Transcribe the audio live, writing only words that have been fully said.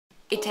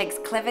It takes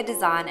clever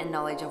design and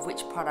knowledge of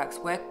which products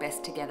work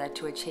best together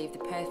to achieve the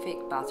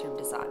perfect bathroom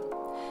design.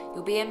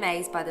 You'll be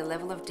amazed by the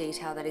level of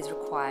detail that is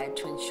required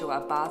to ensure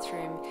a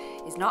bathroom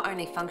is not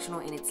only functional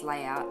in its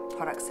layout,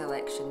 product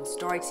selection,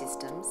 storage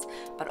systems,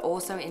 but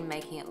also in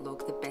making it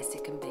look the best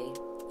it can be.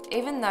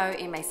 Even though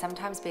it may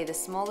sometimes be the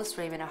smallest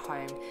room in a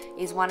home,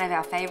 it is one of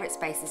our favourite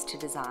spaces to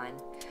design.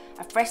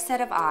 A fresh set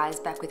of eyes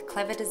backed with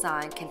clever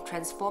design can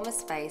transform a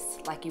space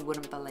like you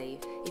wouldn't believe.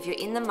 If you're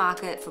in the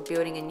market for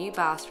building a new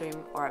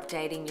bathroom or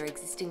updating your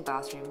existing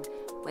bathroom,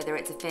 whether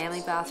it's a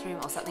family bathroom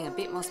or something a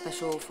bit more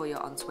special for your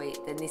ensuite,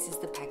 then this is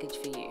the package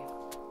for you.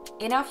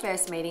 In our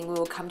first meeting, we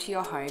will come to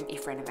your home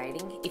if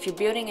renovating. If you're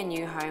building a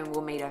new home,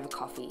 we'll meet over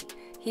coffee.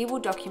 Here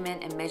we'll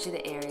document and measure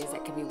the areas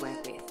that can be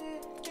worked with.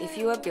 If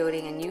you are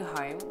building a new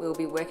home, we will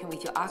be working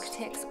with your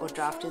architect's or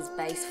drafter's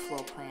base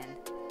floor plan.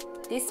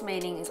 This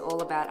meeting is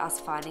all about us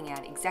finding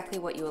out exactly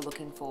what you are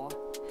looking for.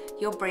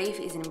 Your brief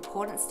is an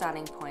important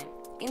starting point.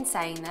 In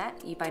saying that,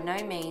 you by no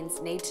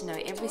means need to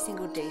know every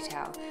single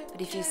detail,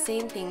 but if you've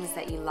seen things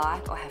that you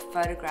like or have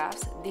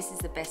photographs, this is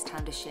the best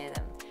time to share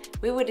them.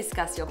 We will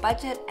discuss your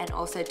budget and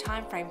also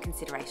time frame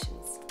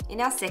considerations.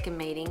 In our second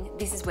meeting,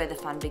 this is where the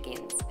fun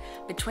begins.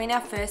 Between our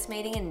first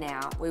meeting and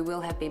now, we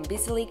will have been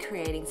busily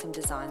creating some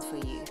designs for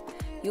you.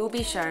 You will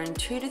be shown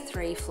 2 to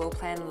 3 floor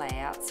plan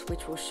layouts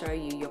which will show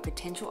you your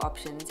potential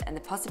options and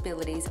the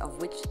possibilities of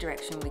which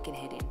direction we can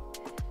head in.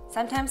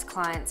 Sometimes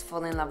clients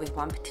fall in love with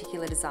one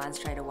particular design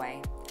straight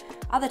away.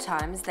 Other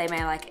times they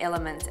may like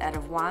elements out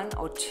of 1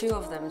 or 2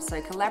 of them,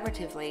 so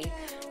collaboratively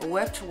we'll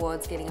work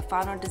towards getting a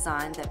final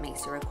design that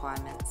meets your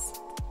requirements.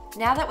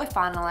 Now that we've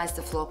finalised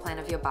the floor plan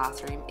of your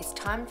bathroom, it's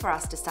time for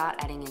us to start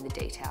adding in the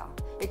detail.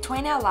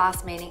 Between our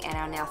last meeting and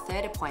our now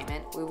third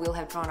appointment, we will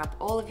have drawn up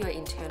all of your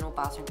internal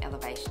bathroom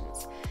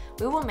elevations.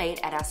 We will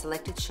meet at our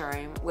selected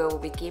showroom where we'll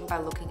begin by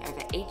looking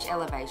over each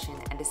elevation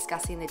and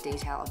discussing the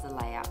detail of the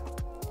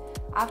layout.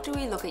 After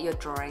we look at your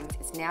drawings,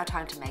 it's now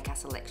time to make our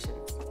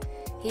selections.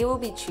 Here we'll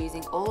be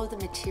choosing all of the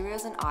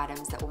materials and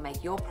items that will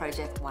make your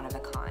project one of a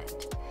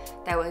kind.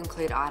 They will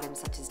include items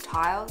such as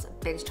tiles,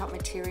 benchtop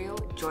material,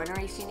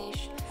 joinery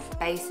finish,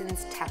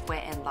 basins,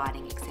 tapware and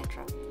lighting,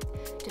 etc.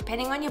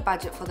 Depending on your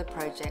budget for the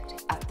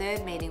project, our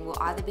third meeting will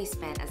either be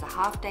spent as a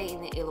half day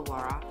in the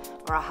Illawarra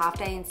or a half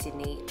day in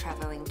Sydney,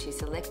 travelling to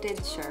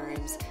selected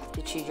showrooms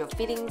to choose your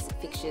fittings,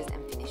 fixtures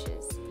and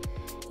finishes.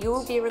 You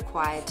will be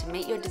required to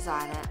meet your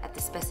designer at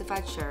the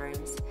specified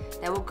showrooms.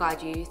 They will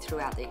guide you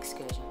throughout the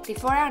excursion.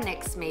 Before our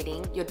next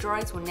meeting, your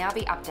drawings will now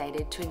be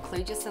updated to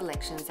include your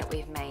selections that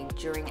we've made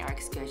during our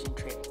excursion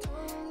trip.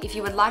 If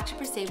you would like to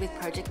proceed with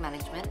project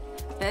management,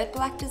 Bird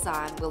Black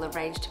Design will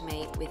arrange to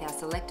meet with our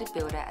selected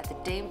builder at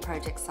the deemed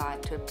project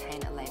site to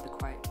obtain a labour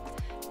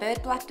quote.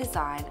 Bird Black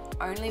Design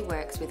only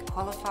works with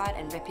qualified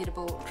and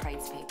reputable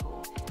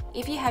tradespeople.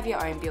 If you have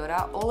your own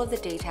builder, all of the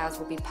details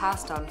will be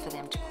passed on for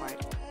them to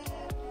quote.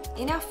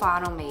 In our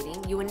final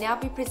meeting, you will now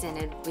be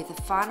presented with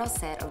a final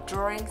set of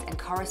drawings and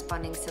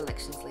corresponding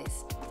selections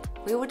list.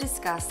 We will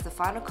discuss the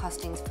final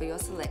costings for your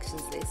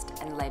selections list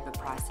and labour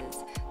prices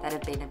that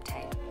have been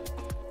obtained.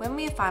 When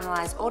we have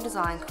finalised all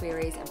design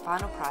queries and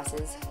final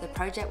prices, the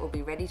project will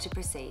be ready to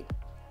proceed.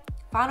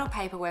 Final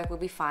paperwork will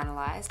be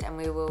finalised and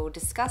we will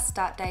discuss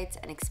start dates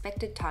and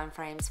expected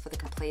timeframes for the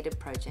completed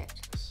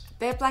project.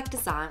 Bird Black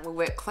Design will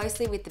work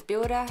closely with the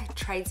builder,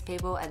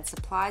 tradespeople and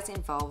suppliers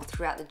involved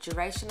throughout the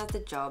duration of the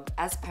job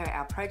as per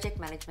our project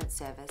management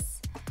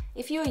service.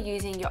 If you are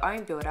using your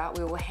own builder,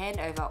 we will hand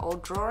over all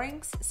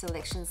drawings,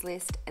 selections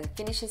list and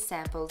finishes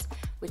samples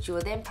which you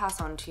will then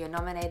pass on to your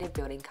nominated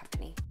building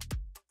company.